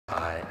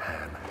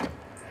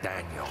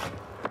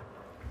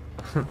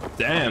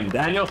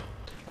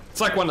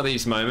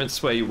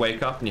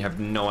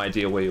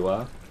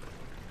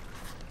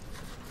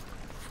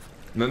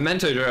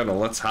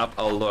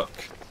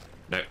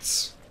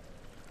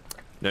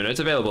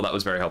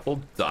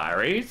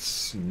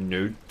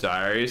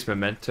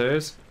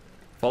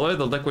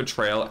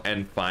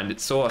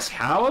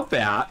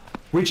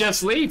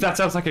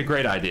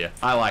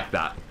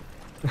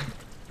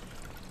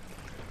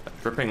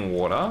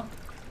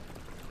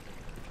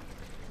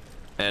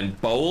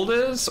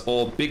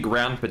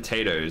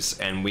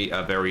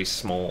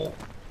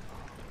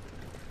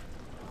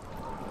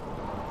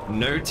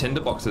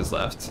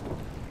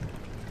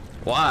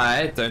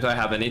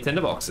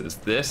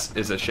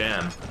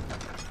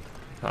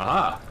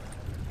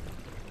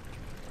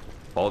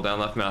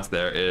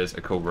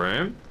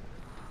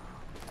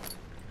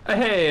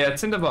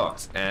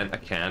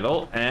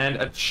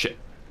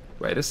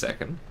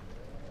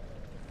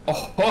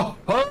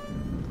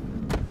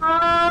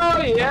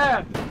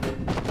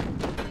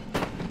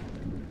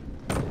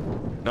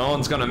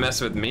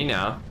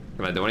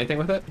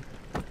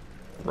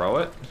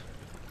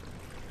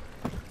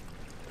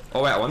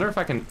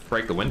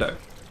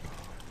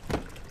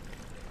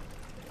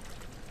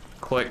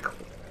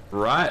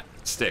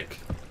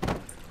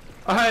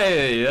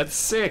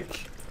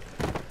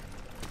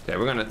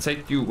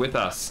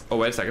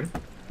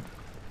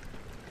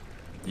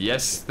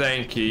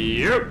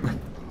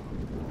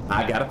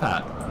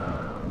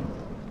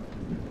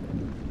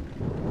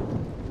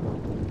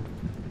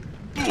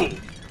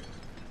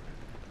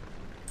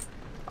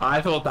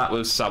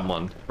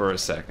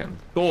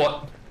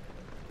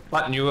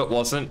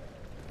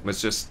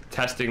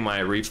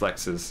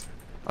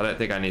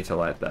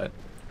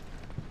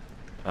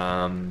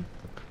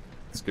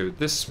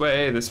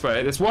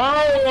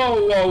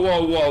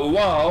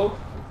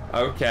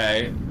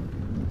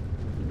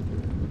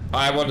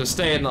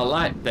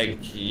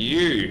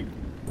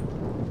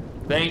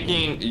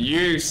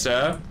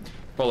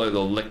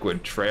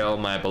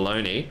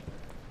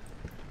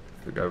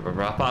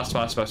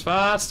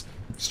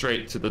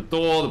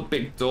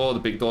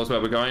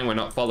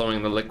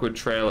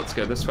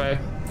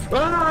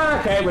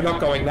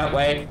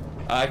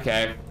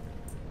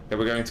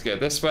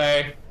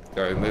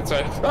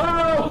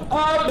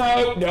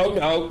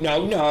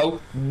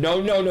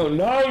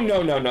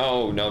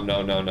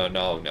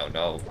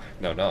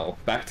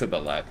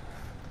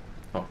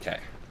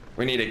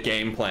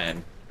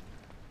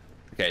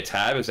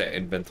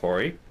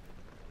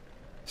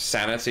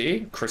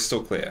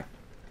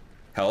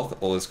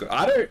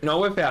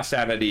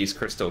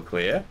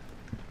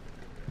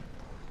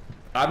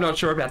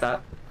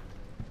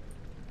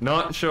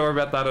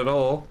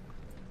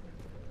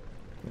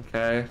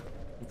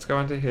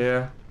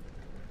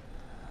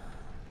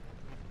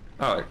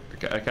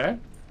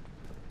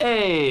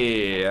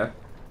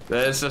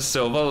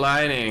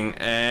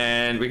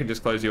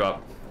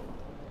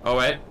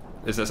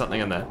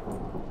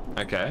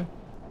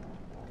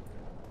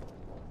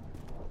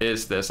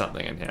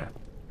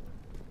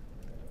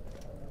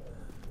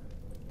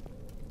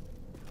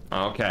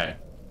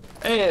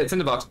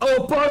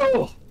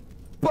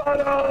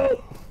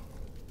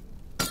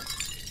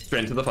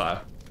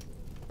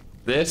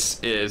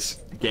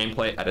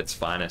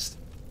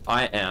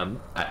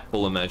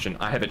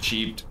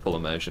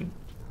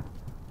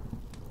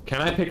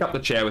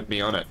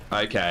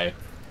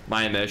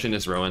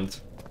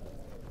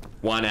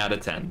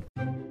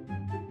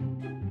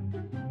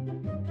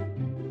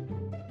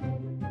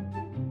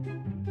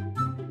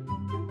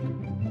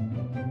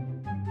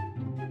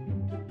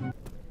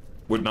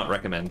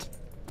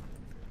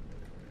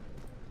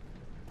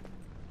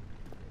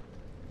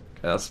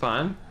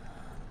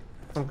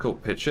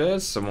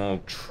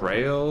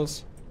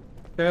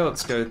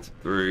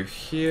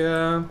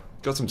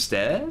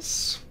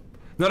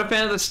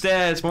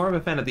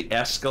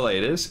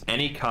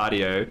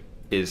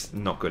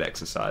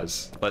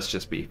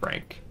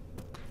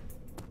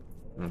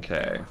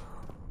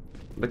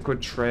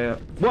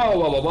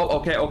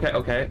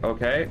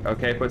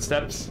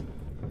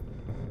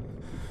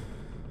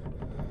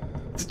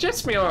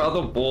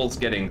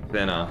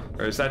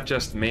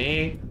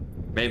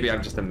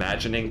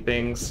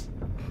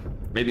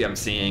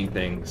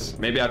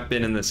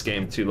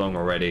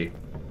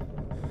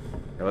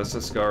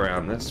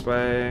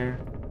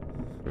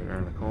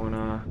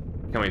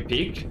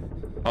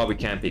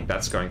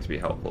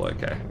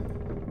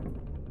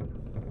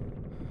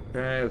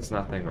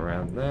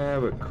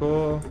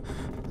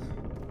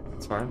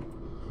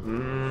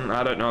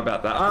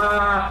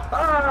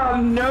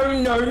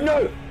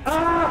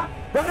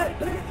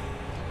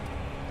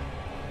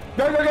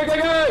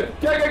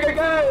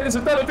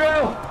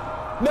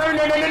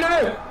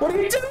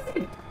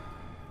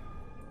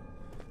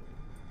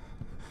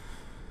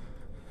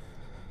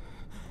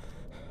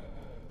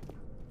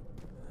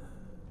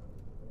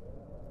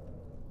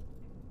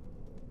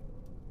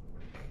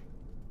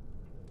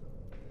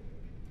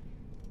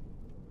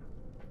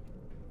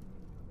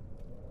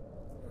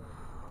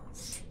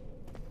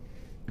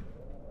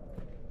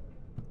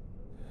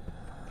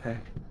Okay.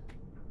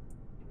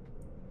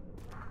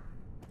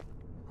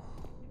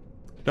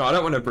 No, I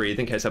don't want to breathe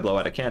in case I blow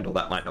out a candle.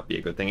 That might not be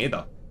a good thing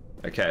either.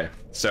 Okay,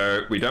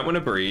 so we don't want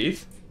to breathe.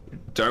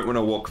 Don't want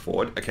to walk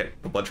forward. Okay,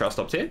 the blood trail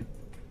stops here.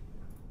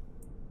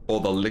 Or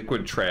the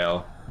liquid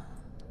trail.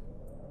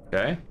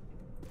 Okay.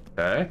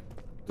 Okay.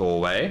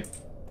 Doorway.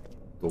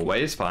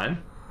 Doorway is fine.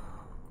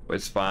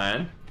 It's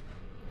fine.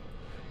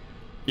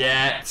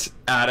 Get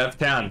out of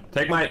town.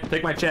 Take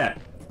my chair.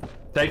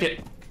 Take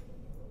it.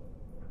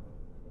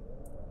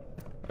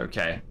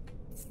 Okay.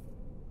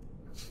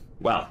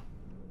 Well.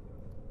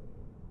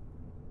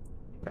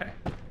 Okay.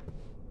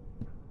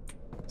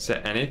 Is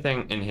there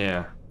anything in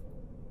here?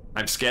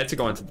 I'm scared to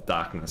go into the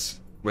darkness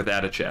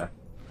without a chair.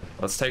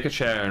 Let's take a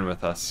chair in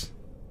with us.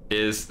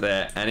 Is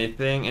there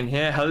anything in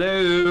here?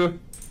 Hello?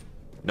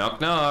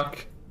 Knock,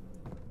 knock.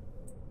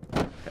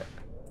 Okay.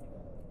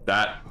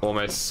 That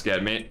almost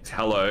scared me.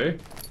 Hello?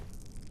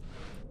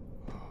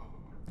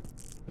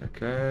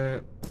 Okay.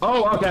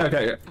 Oh, okay,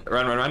 okay.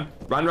 Run, run, run.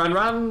 Run, run,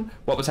 run.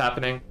 What was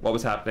happening? What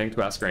was happening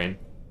to our screen?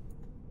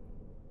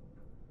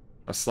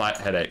 A slight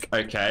headache.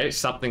 Okay,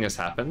 something has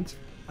happened.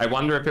 I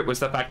wonder if it was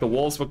the fact the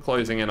walls were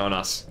closing in on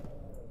us.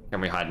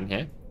 Can we hide in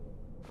here?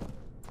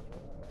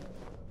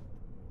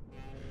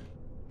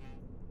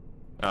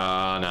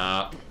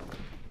 Nah.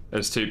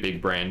 There's too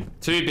big brain.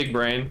 Too big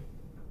brain.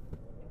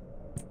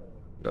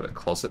 Got a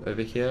closet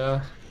over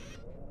here.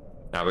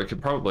 Now we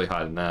could probably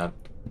hide in that.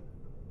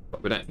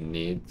 But we don't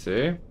need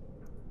to.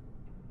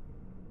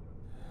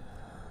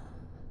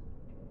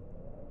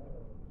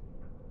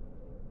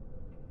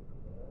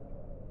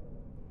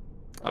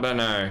 I don't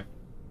know.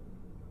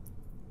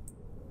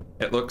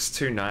 It looks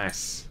too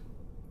nice.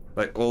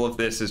 Like, all of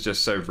this is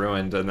just so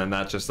ruined, and then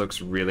that just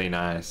looks really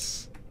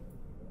nice.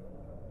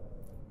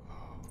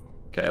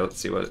 Okay, let's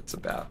see what it's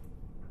about.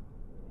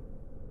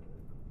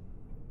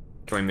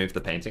 Can we move the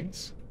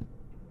paintings?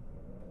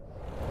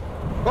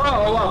 Whoa,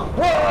 whoa,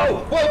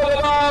 whoa, whoa,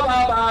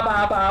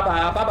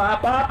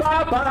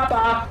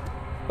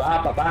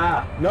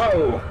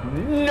 no,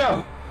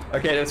 no.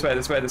 Okay, this way,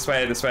 this way, this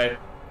way, this way.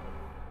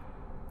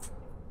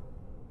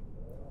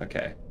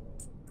 Okay.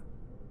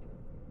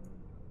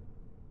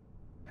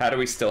 How do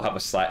we still have a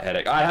slight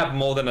headache? I have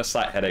more than a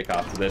slight headache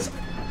after this.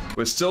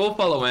 We're still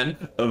following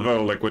the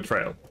liquid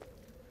trail.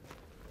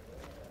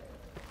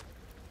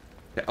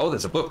 Okay. Oh,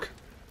 there's a book.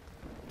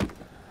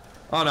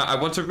 Oh no,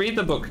 I want to read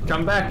the book.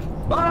 Come back.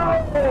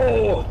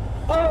 Oh!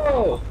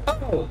 Oh! Oh!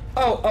 Oh!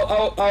 Oh!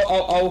 Oh!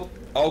 Oh!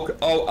 Oh!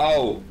 Oh!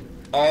 Oh!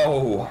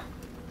 Oh!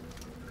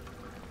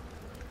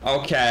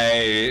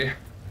 Okay.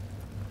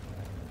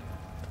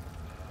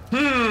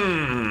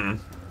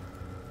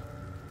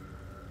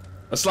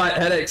 A slight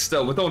headache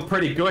still. We're doing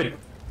pretty good.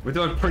 We're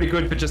doing pretty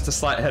good for just a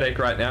slight headache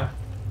right now.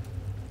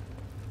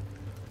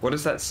 What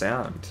does that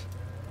sound?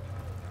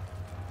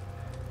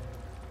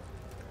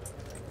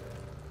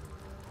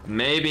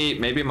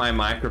 Maybe my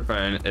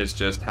microphone is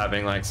just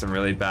having like some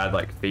really bad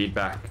like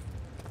feedback.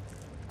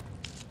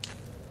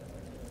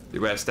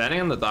 Beware, standing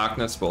in the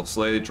darkness will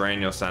slowly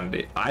drain your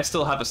sanity. I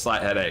still have a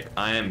slight headache.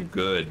 I am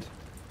good.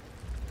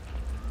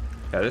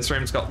 Okay, this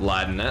room's got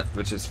light in it,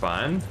 which is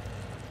fine.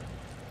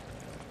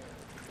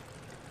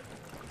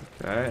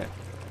 Okay.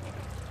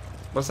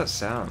 What's that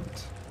sound?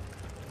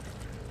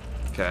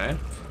 Okay.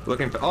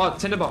 Looking for... Oh,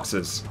 tinder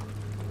boxes.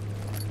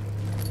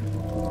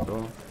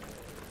 Cool.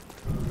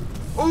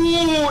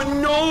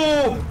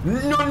 Oh, no!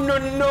 No, no,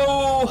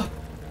 no!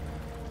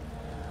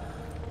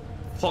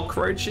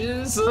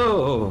 Cockroaches?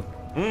 Oh.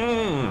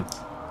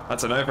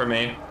 That's a no for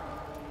me.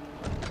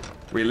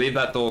 We leave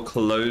that door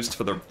closed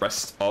for the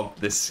rest of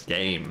this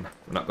game.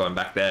 We're not going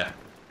back there.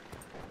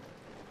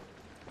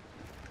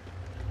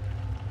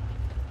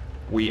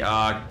 We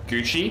are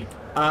Gucci.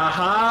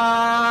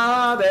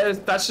 Aha!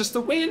 That's just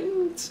the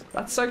wind.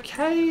 That's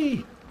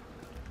okay.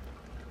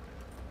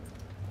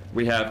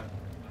 We have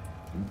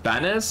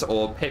banners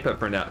or paper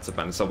printouts of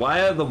banners. So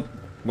why are the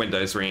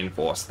windows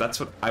reinforced?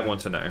 That's what I want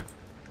to know.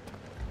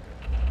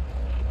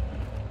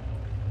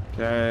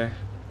 Okay.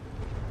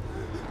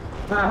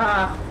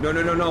 Haha! No,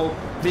 no, no, no.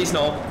 Please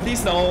no.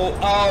 Please no.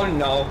 Oh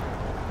no.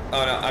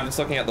 Oh no, I'm just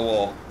looking at the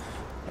wall.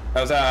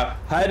 I was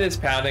head is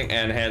pounding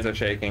and hands are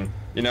shaking.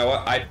 You know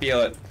what? I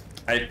feel it.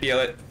 I feel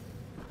it.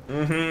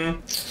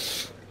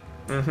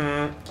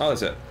 Oh,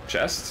 is it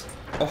chest?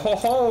 Oh ho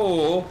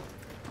ho!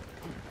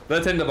 The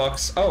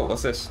tinderbox. Oh,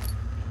 what's this?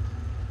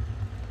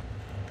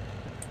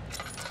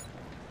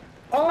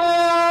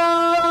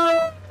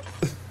 Oh!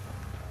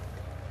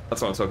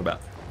 That's what I'm talking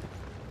about.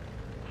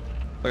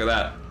 Look at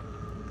that.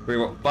 We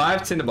got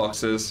 5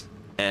 tinderboxes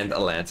and a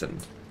lantern.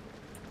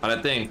 I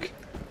don't think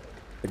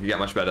it could get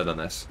much better than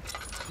this.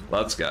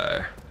 Let's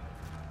go.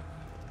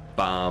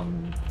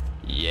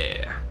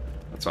 Yeah.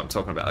 That's what I'm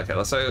talking about. Okay,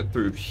 let's go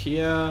through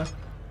here.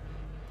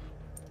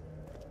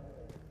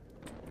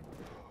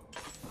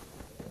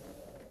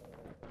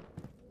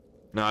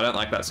 No, I don't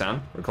like that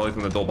sound. We're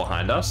closing the door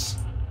behind us.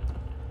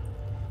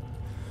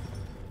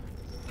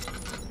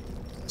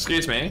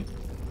 Excuse me.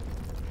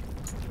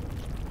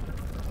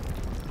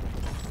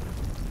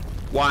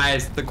 Why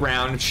is the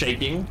ground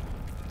shaking?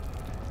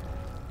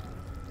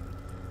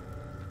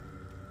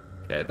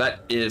 Okay,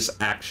 that is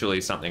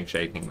actually something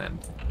shaking then.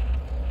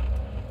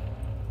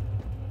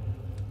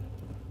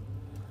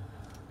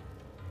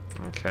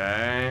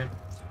 Okay.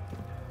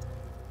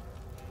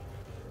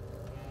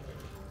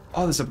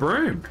 Oh, there's a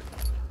broom.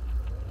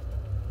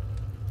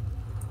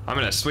 I'm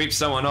gonna sweep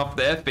someone off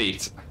their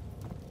feet.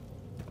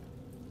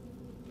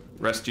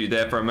 Rest you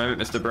there for a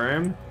moment, Mr.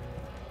 Broom.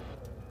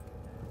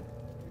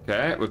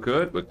 Okay, we're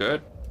good, we're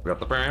good. We got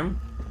the broom.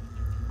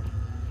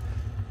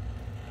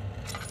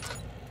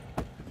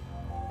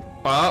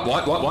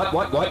 What?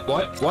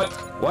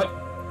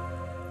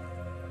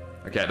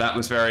 Okay, that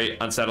was very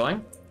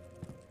unsettling.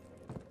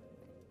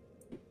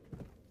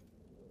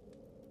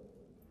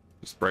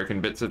 Just broken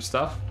bits of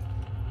stuff.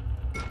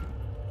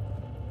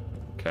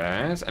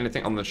 Okay, is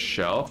anything on the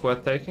shelf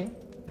worth taking?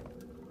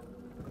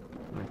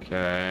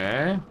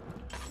 Okay.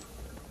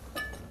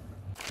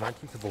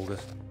 19th of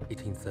August,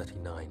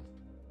 1839.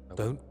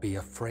 Don't be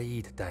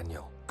afraid,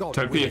 Daniel. God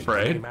Don't be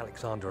afraid. The name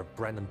Alexander of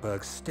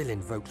Brandenburg still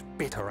invokes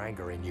bitter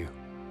anger in you.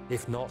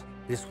 If not,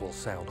 this will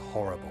sound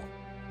horrible.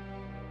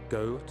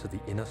 Go to the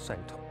inner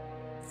sanctum,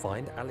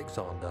 find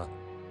Alexander,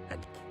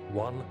 and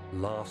one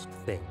last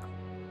thing.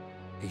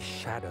 A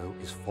shadow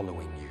is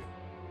following you.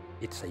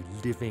 It's a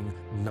living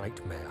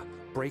nightmare,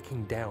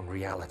 breaking down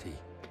reality.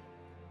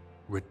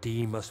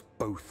 Redeem us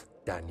both,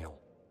 Daniel.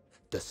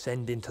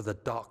 Descend into the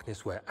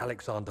darkness where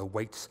Alexander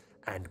waits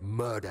and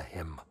murder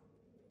him.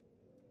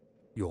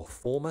 Your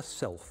former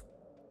self,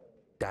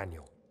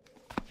 Daniel.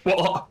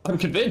 Well, I'm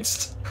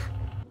convinced.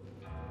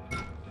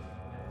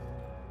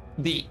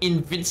 The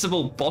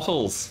invincible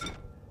bottles.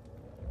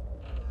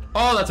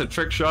 Oh, that's a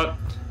trick shot.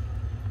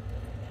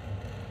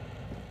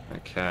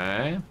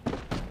 Okay.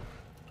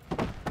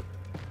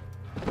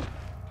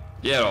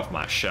 Get off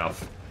my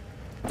shelf.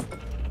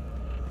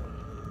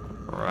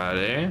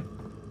 Alrighty.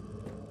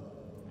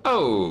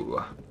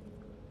 Oh.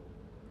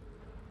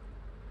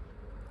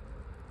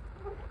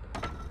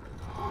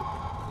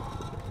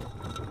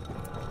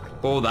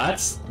 Oh,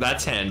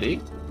 that's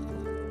handy.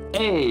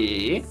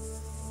 Hey.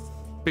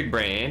 Big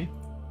brain.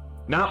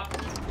 No.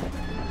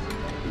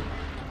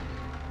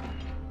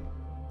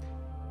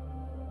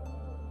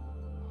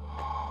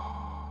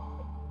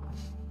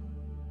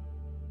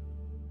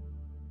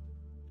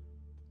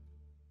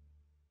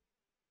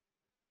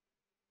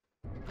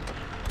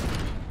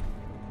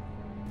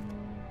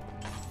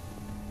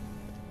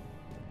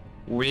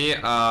 We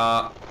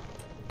are...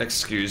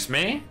 Excuse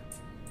me?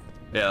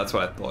 Yeah, that's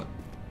what I thought.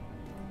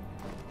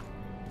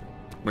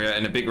 We're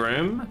in a big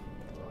room.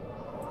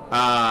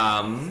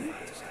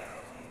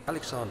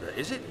 Alexander,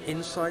 is it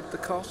inside the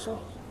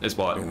castle? Is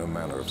what? In a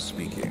manner of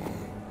speaking.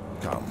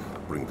 Come,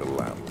 bring the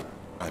lamp.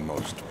 My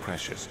most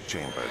precious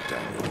chamber,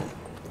 Daniel.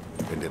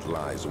 And it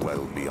lies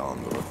well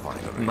beyond the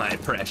refinery. My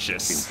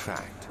precious. In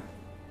fact,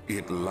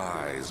 it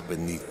lies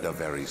beneath the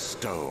very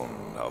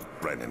stone of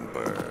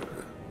Brandenburg.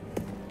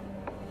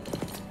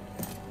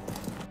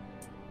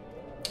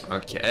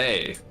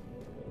 Okay.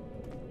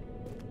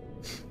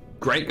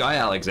 Great guy,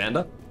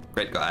 Alexander.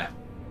 Great guy.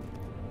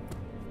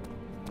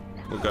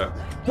 We'll go.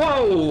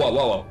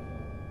 Whoa!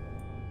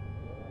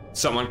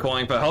 Someone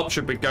calling for help.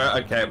 Should we go?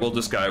 Okay, we'll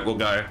just go. We'll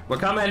go. We're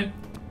coming.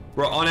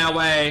 We're on our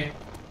way.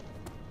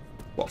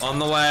 We're on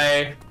the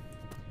way.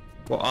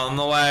 We're on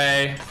the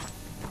way.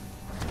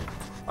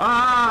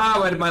 Ah,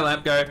 where did my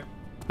lamp go?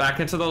 Back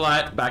into the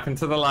light. Back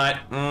into the light.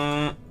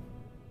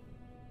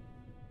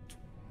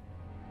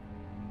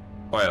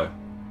 Oil.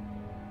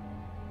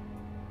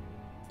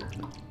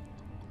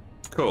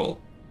 Cool.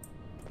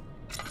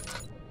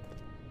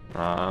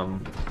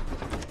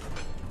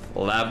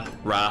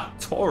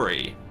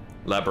 Laboratory.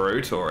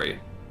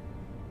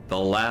 The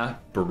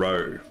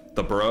labro.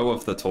 The bro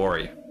of the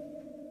Tory.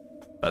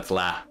 That's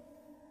la.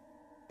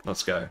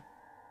 Let's go.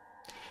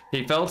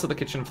 He fell to the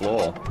kitchen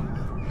floor.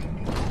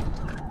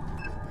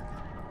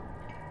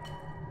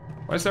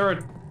 Why is there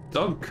a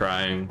dog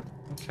crying?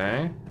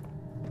 Okay.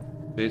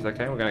 Jeez,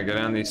 okay, we're gonna go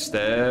down these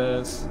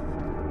stairs.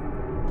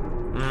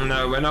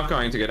 No, we're not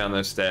going to go down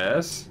those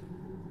stairs.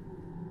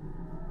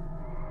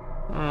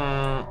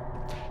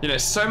 You know,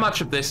 so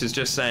much of this is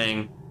just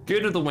saying, go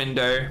to the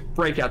window,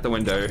 break out the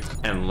window,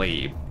 and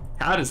leave.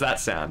 How does that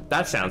sound?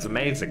 That sounds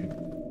amazing.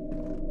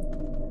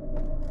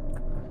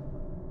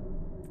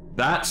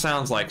 That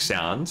sounds like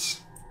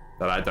sounds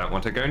that I don't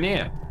want to go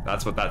near.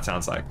 That's what that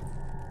sounds like.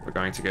 We're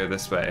going to go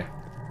this way.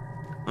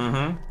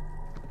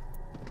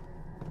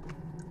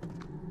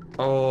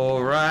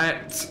 All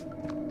right.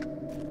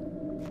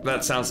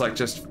 That sounds like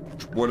just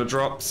water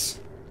drops.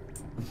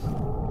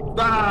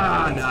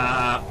 Ah,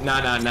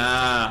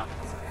 nah.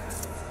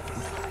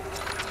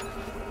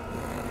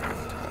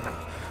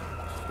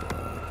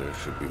 There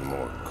should be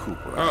more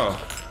Cooper. Oh.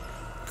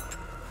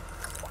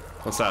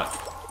 What's that?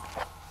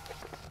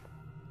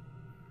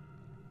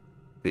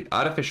 The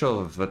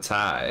artificial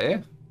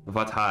vitae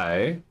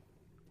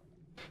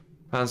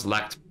has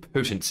lacked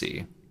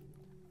potency.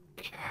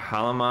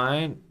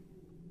 Calamine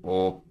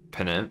or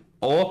piment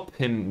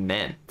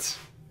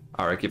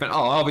are given. Oh,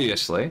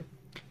 obviously.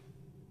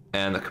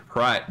 And the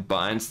cuprite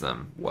binds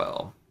them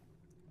well.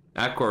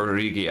 Aqua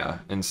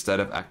regia instead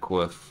of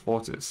aqua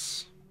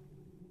fortis.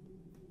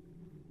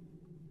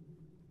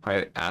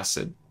 High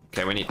acid.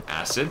 Okay, we need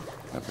acid.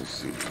 Let me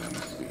see.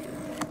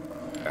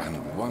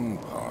 And 1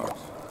 part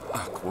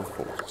aqua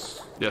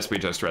fortis. Yes, we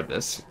just read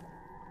this.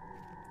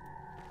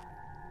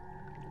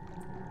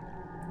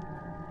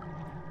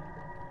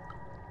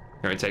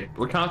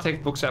 We can't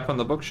take books out from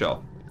the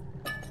bookshelf.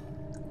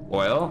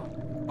 Oil.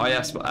 Oh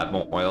yes, we'll add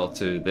more oil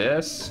to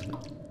this.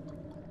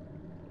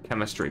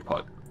 Chemistry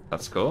pot.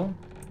 That's cool.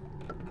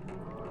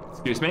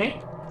 Excuse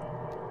me?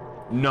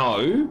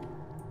 No.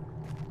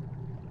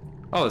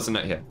 Oh, there's a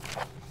note here.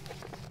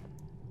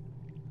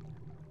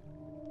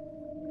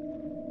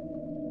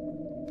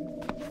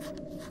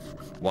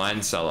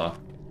 Wine cellar.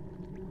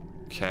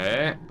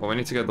 Okay, well we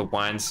need to go to the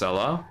wine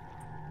cellar.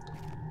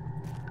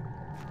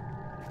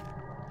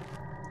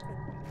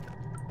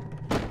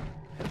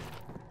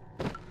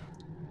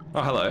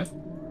 Oh, hello.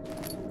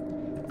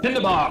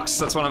 Tinderbox!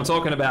 That's what I'm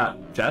talking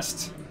about,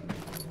 Chest.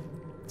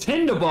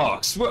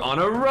 Tinderbox! We're on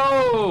a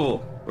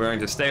roll! We're going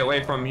to stay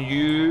away from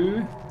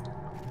you.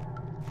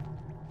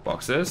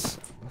 Boxes.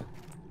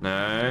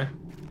 No.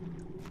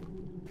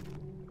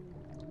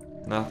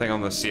 Nothing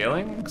on the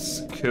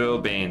ceilings. Cool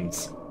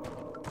beans.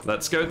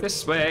 Let's go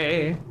this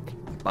way.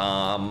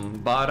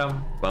 Bum,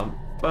 bottom, bum,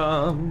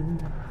 bum.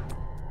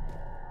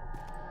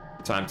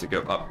 Time to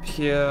go up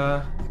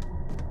here.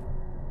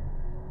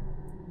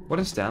 What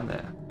is down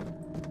there?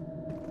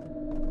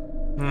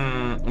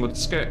 We'll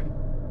just go.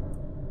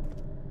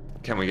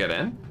 Can we get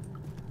in?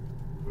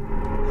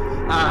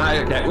 Ah,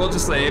 okay, we'll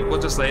just leave.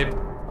 We'll just leave.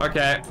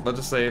 Okay, we'll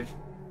just leave.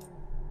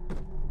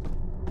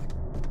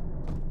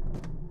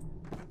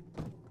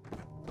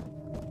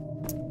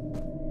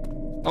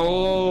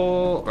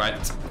 Oh,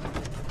 right.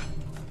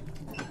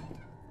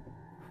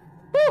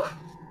 Woo.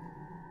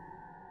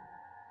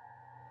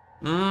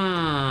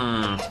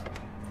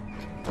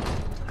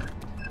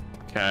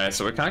 Okay,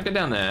 so we can't get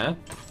down there.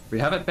 We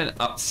haven't been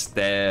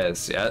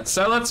upstairs yet,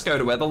 so let's go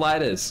to where the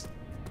light is.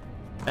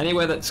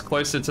 Anywhere that's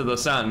closer to the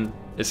sun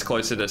is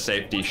closer to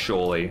safety,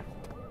 surely.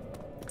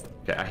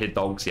 Okay, I hear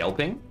dogs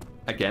yelping.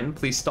 Again,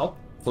 please stop,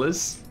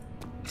 please.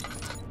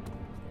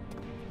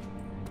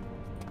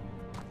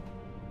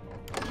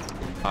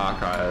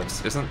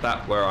 Archives. Isn't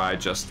that where I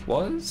just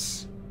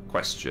was?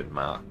 Question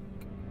mark.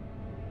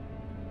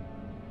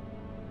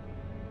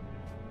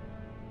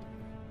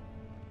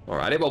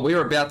 Alrighty, well, we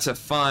were about to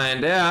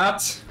find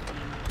out.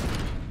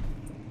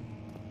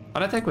 I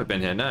don't think we've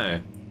been here,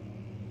 no.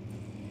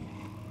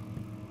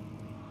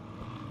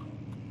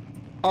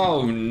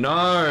 Oh,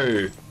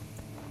 no.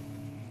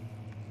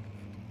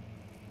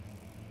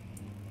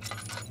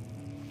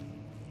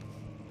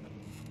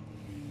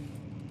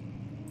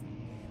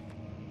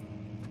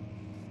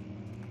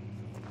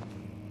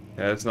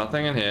 Yeah, there's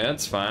nothing in here,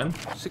 it's fine.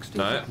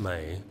 16th of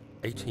May,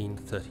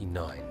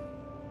 1839.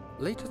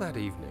 Later that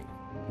evening,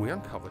 we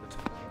uncovered...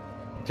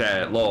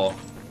 Okay, law.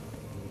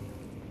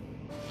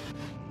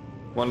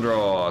 1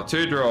 drawer,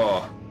 2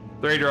 drawer,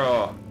 3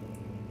 drawer.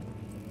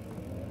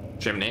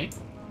 Chimney.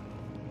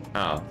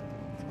 Oh.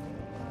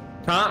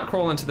 Can't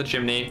crawl into the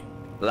chimney.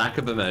 Lack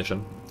of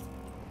immersion.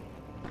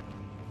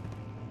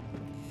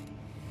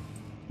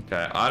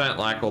 Okay, I don't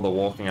like all the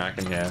walking I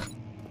can hear.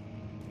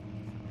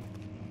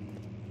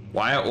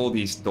 Why are all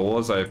these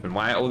doors open?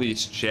 Why are all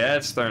these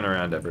chairs thrown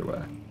around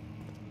everywhere?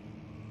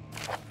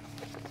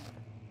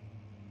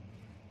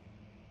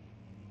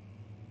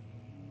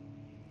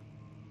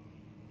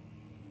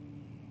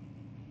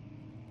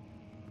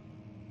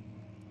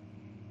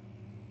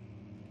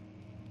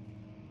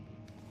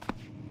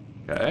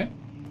 Okay.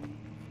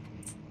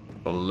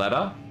 The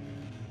letter.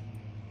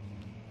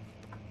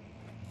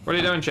 What are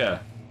you doing,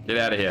 chair? Get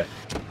out of here.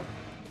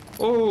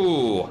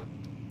 Ooh.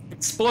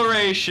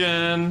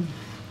 Exploration.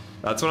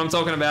 That's what I'm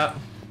talking about.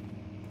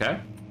 Okay.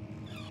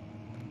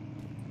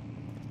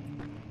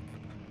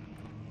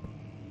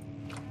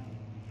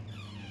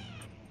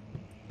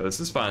 So this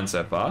is fine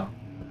so far.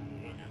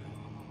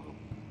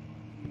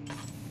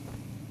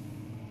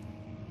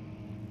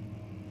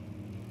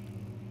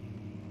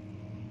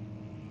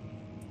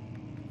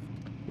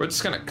 We're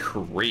just gonna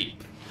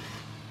creep.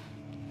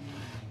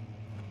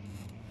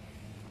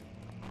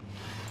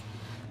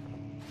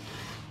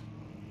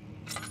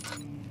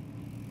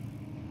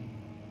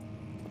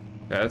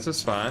 Yeah, this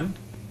is fine.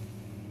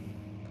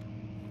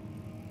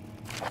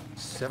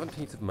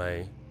 17th of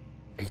May,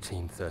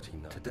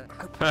 1839. Today.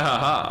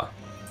 Haha.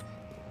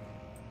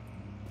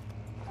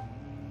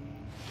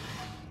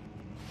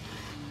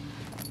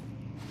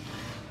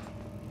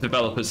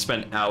 Developers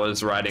spent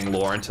hours writing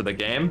lore into the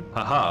game.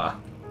 Haha.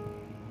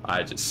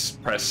 I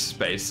just press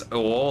space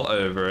all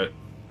over it.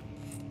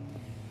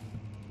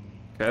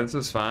 Okay, this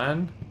is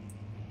fine.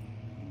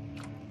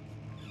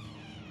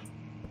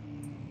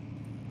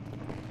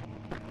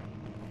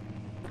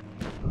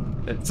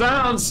 It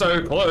sounds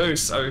so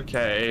close,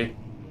 okay.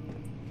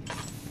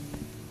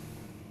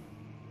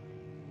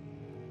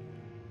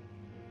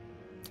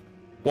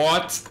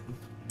 What?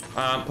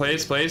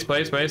 Please, please,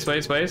 please, please,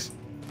 please, please.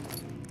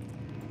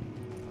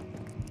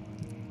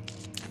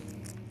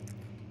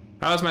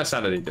 How's my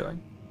sanity doing?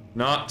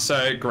 Not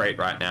so great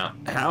right now.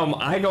 How am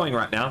I going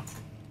right now?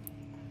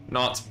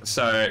 Not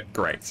so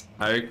great.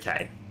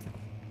 Okay.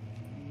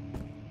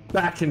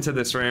 Back into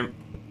this room.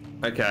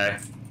 Okay.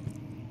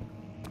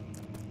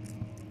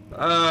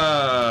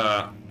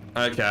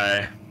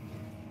 Okay.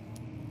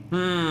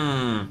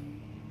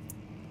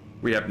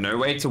 We have no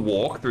way to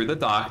walk through the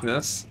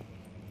darkness.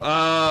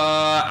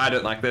 I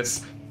don't like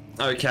this.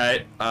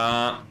 Okay.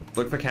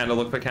 Look for candle,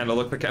 look for candle,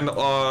 look for candle.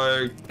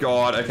 Oh,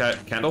 God. Okay,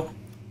 candle.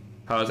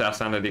 How's our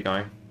sanity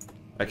going?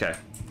 Okay.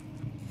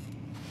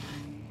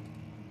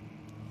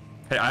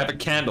 Hey, I have a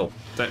candle.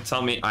 Don't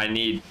tell me I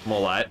need more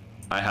light.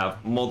 I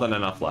have more than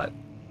enough light.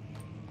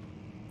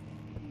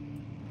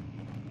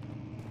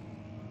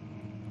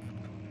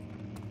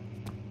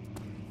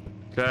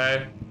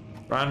 Okay,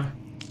 run.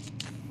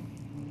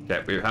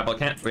 Okay,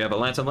 we have a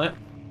lantern lit.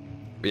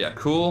 We are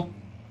cool.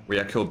 We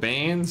are cool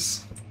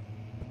beans.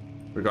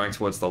 We're going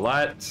towards the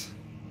light.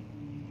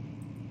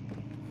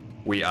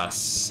 We are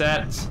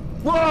set.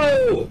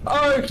 Whoa!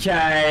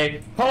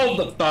 Okay. Hold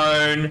the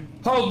phone.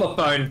 Hold the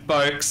phone,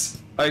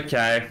 folks.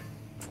 Okay.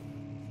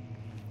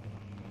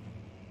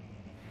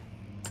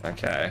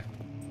 Okay.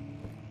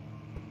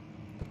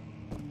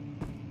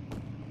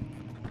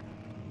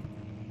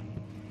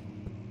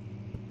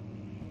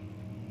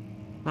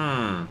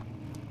 Can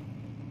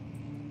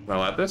I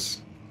light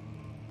this?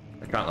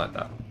 I can't light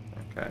that.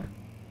 Okay.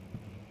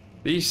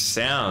 These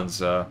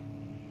sounds are...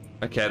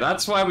 Okay,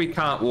 that's why we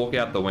can't walk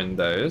out the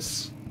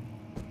windows.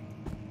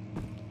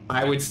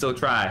 I would still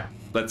try,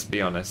 let's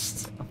be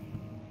honest.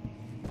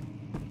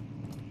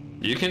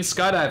 You can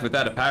skydive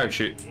without a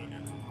parachute.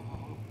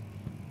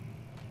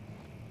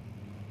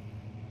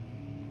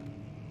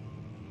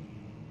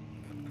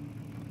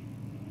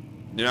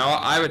 You know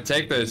what? I would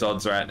take those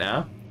odds right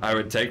now. I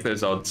would take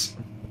those odds.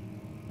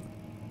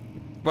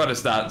 What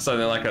is that?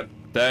 Something like a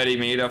 30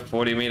 meter,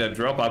 40 meter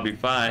drop, I'll be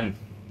fine.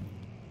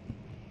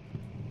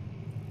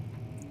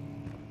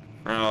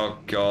 Oh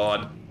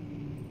God.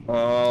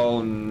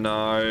 Oh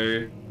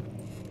no.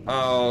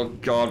 Oh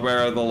God, where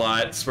are the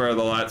lights? Where are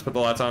the lights? Put the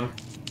lights on.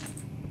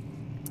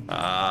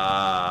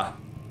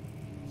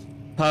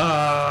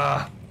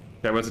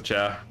 Okay, where's the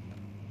chair?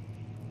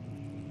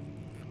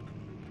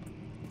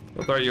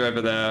 We'll throw you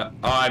over there.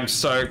 Oh, I'm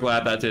so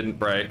glad that didn't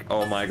break.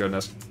 Oh my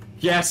goodness.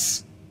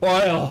 Yes!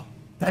 Oil!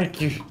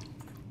 Thank you.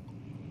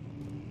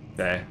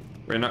 Okay.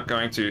 We're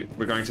going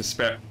to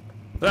spare...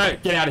 No,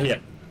 get out of here!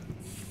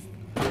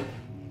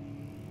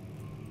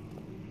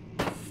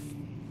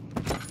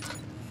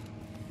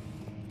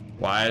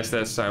 Why is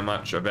there so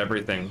much of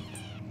everything?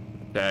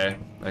 Okay.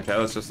 Okay,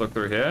 let's just look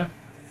through here.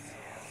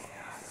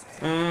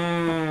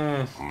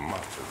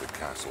 Much of the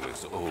castle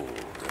is old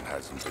and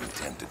hasn't been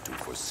tended to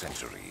for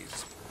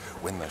centuries.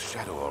 When the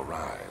shadow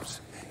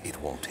arrives, it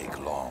won't take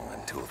long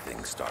until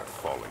things start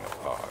falling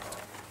apart.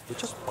 We're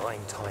just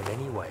buying time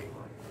anyway.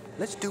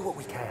 Let's do what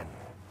we can.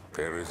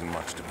 There isn't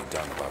much to be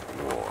done about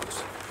the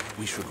walls.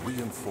 We should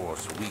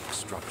reinforce weak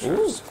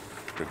structures.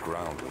 Ooh. The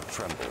ground will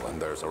tremble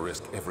and there's a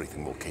risk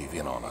everything will cave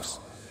in on us,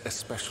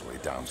 especially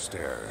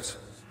downstairs.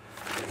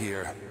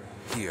 Here,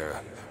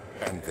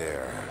 and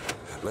there.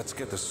 Let's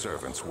get the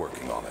servants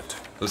working on it.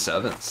 The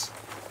servants?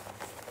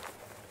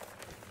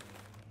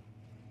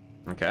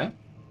 Okay.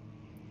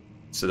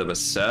 So there were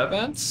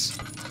servants?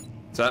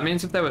 So that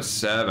means if there were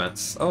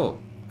servants... Oh,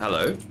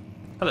 hello.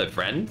 Hello,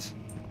 friend.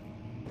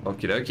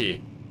 Okie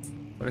dokie.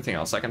 Anything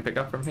else I can pick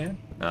up from here?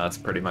 No, that's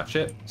pretty much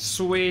it.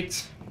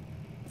 Sweet.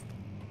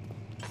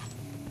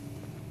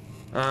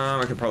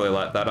 We could probably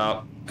light that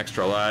up.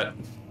 Extra light.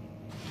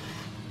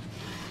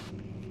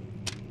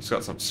 Just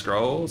got some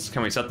scrolls.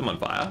 Can we set them on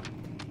fire?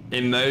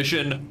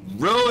 Immersion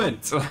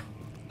ruined!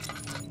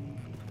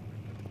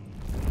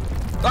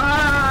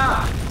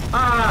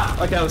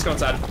 Okay, let's go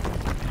inside.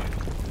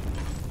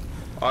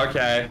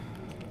 Okay.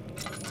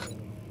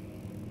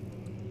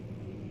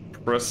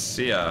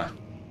 Prussia.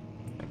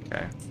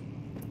 Okay.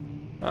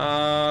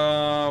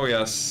 We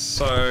are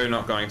so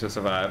not going to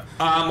survive.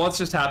 What's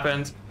just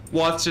happened?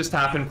 What's just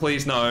happened?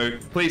 Please no.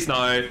 Please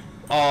no.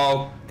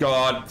 Oh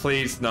God,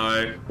 please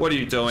no. What are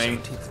you doing?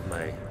 17th of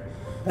May.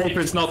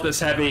 Paper's not this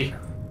heavy.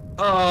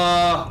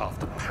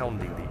 After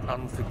pounding the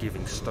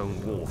unforgiving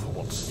stone wall for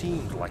what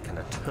seemed like an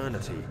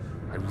eternity,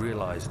 I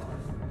realized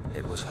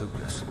it was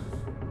hopeless.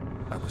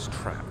 I was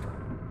trapped.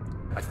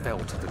 I fell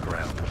to the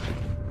ground,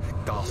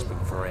 gasping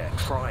for air,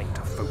 trying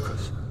to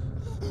focus.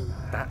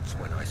 That's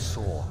when I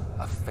saw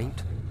a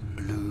faint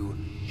blue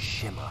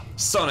shimmer.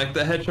 Sonic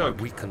the Hedgehog.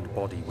 My weakened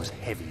body was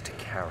heavy to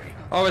carry.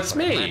 Oh, it's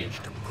me. I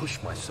managed to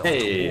push myself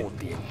toward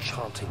the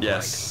enchanting light.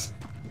 Yes.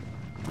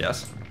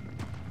 Yes.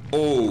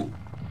 Oh,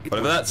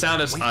 whatever that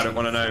sound is, I don't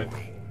want to know.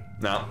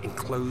 No.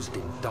 Enclosed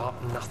in dark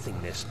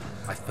nothingness,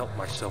 I felt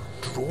myself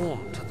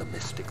drawn to the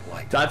mystic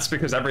light. That's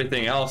because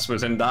everything else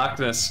was in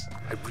darkness.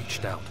 I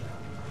reached out,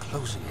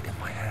 closing it in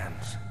my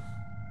hands.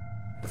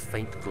 The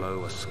faint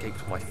glow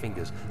escaped my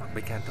fingers and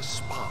began to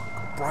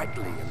spark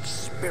brightly and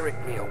spirit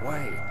me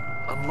away.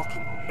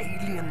 unlocking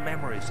alien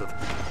memories of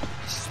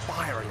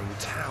spiraling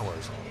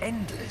towers,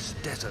 endless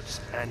deserts,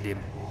 and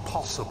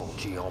impossible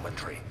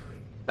geometry.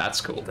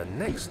 That's cool. The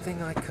next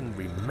thing I can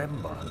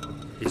remember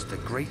is the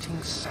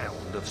grating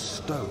sound of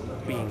stone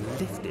being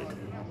lifted,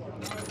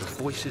 the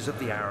voices of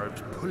the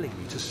Arabs pulling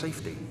me to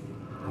safety,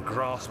 and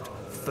grasped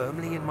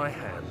firmly in my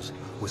hands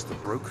was the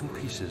broken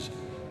pieces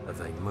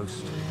of a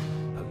most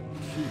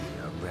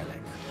peculiar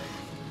relic.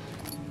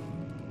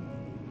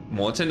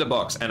 More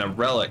tinderbox and a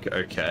relic,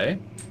 okay.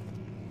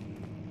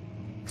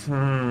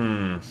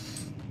 Wonder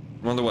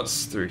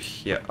what's through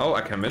here. Oh,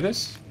 I can move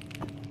this?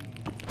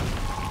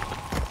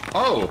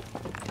 Oh!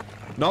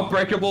 Not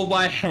breakable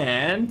by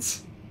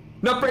hand.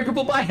 Not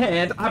breakable by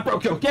hand. I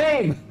broke your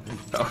game!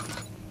 Oh.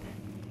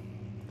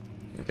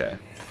 Okay.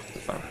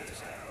 Fine.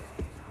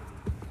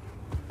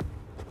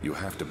 You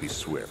have to be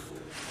swift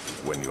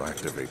when you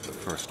activate the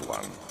first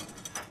one.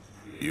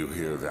 You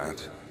hear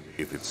that?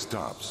 If it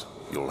stops,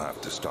 you'll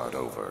have to start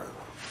over.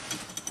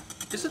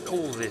 Isn't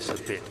all this a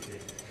bit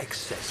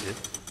excessive?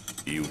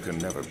 You can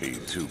never be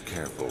too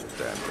careful,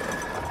 Daniel.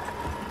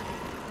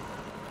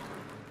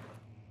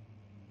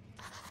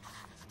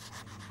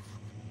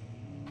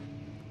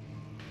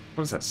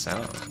 What does that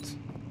sound?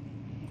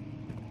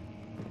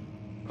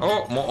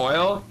 Oh, more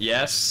oil?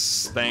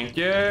 Yes, thank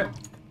you.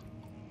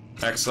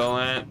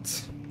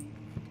 Excellent.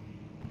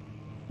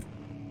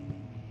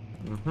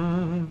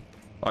 Oh,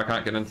 I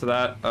can't get into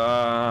that.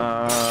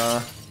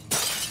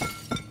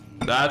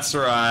 That's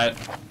right.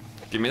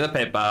 Give me the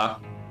paper.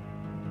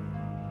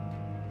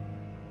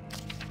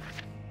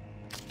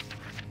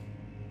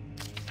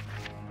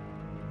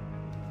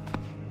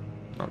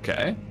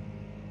 Okay.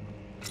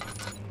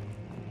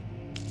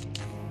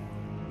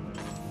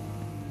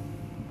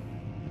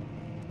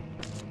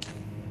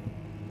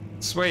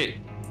 Sweet.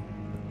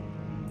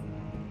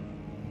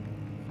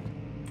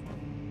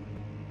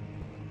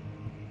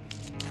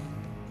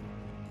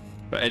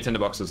 But 8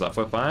 tinderboxes left,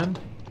 we're fine.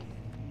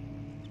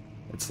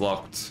 It's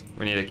locked.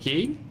 We need a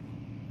key.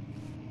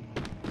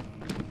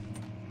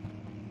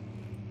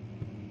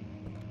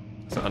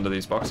 Is it under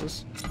these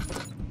boxes?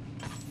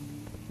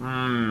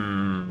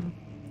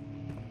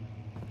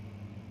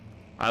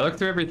 I looked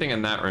through everything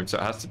in that room, so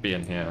it has to be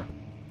in here.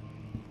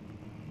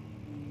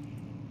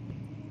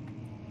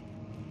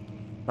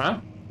 Huh?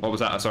 What was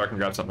that? I saw I can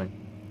grab something.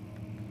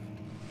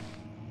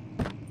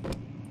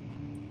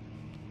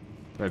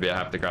 Maybe I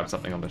have to grab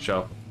something on the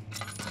shelf.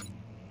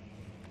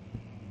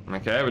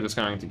 Okay, we're just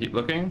going to keep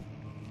looking.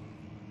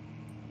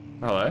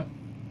 Hello.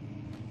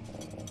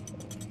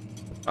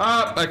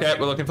 Ah, okay,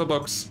 we're looking for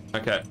books.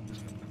 Okay.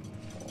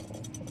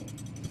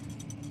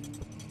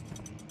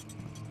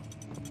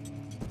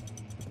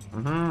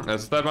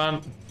 There's the third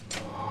one.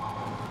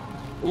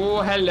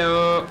 Oh,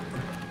 hello.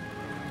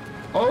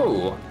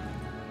 Oh.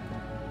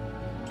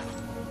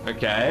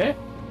 Okay.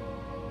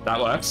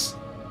 That works.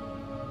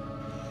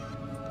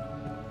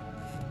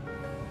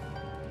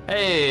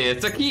 Hey,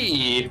 it's a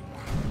key.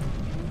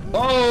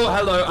 Oh,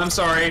 hello. I'm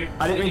sorry.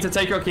 I didn't mean to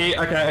take your key.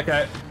 Okay,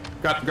 okay.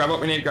 Grab what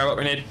we need. Grab what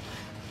we need.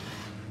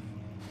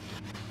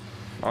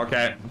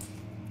 Okay.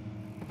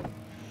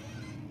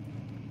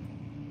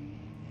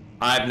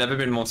 I've never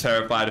been more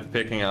terrified of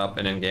picking up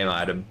an in-game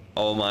item.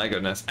 Oh my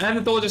goodness. And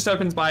the door just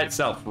opens by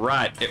itself.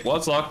 Right. It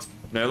was locked.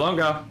 No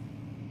longer.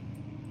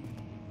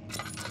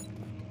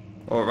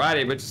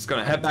 Alrighty, we're just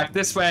gonna head back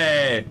this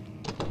way.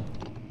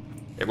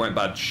 It won't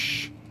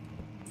budge.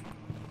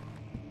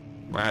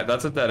 Right,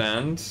 that's a dead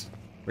end.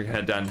 We can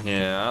head down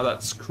here.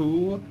 That's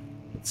cool.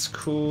 It's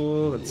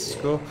cool. It's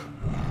cool.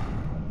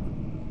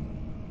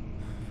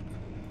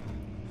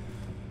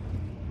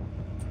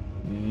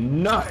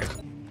 No!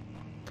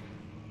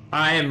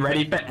 I am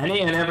ready for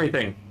any and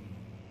everything.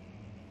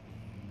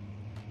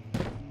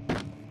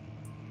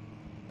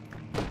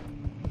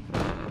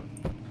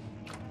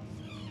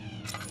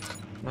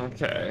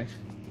 Okay.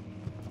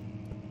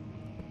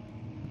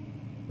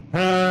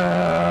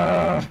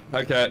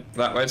 Okay,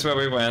 that way's where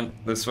we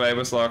went. This way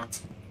was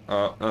locked.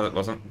 Oh, no, it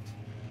wasn't.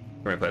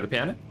 Can we play the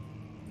piano?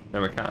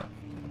 No, we can't.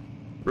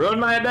 Ruin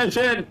my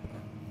attention!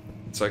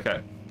 It's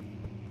okay.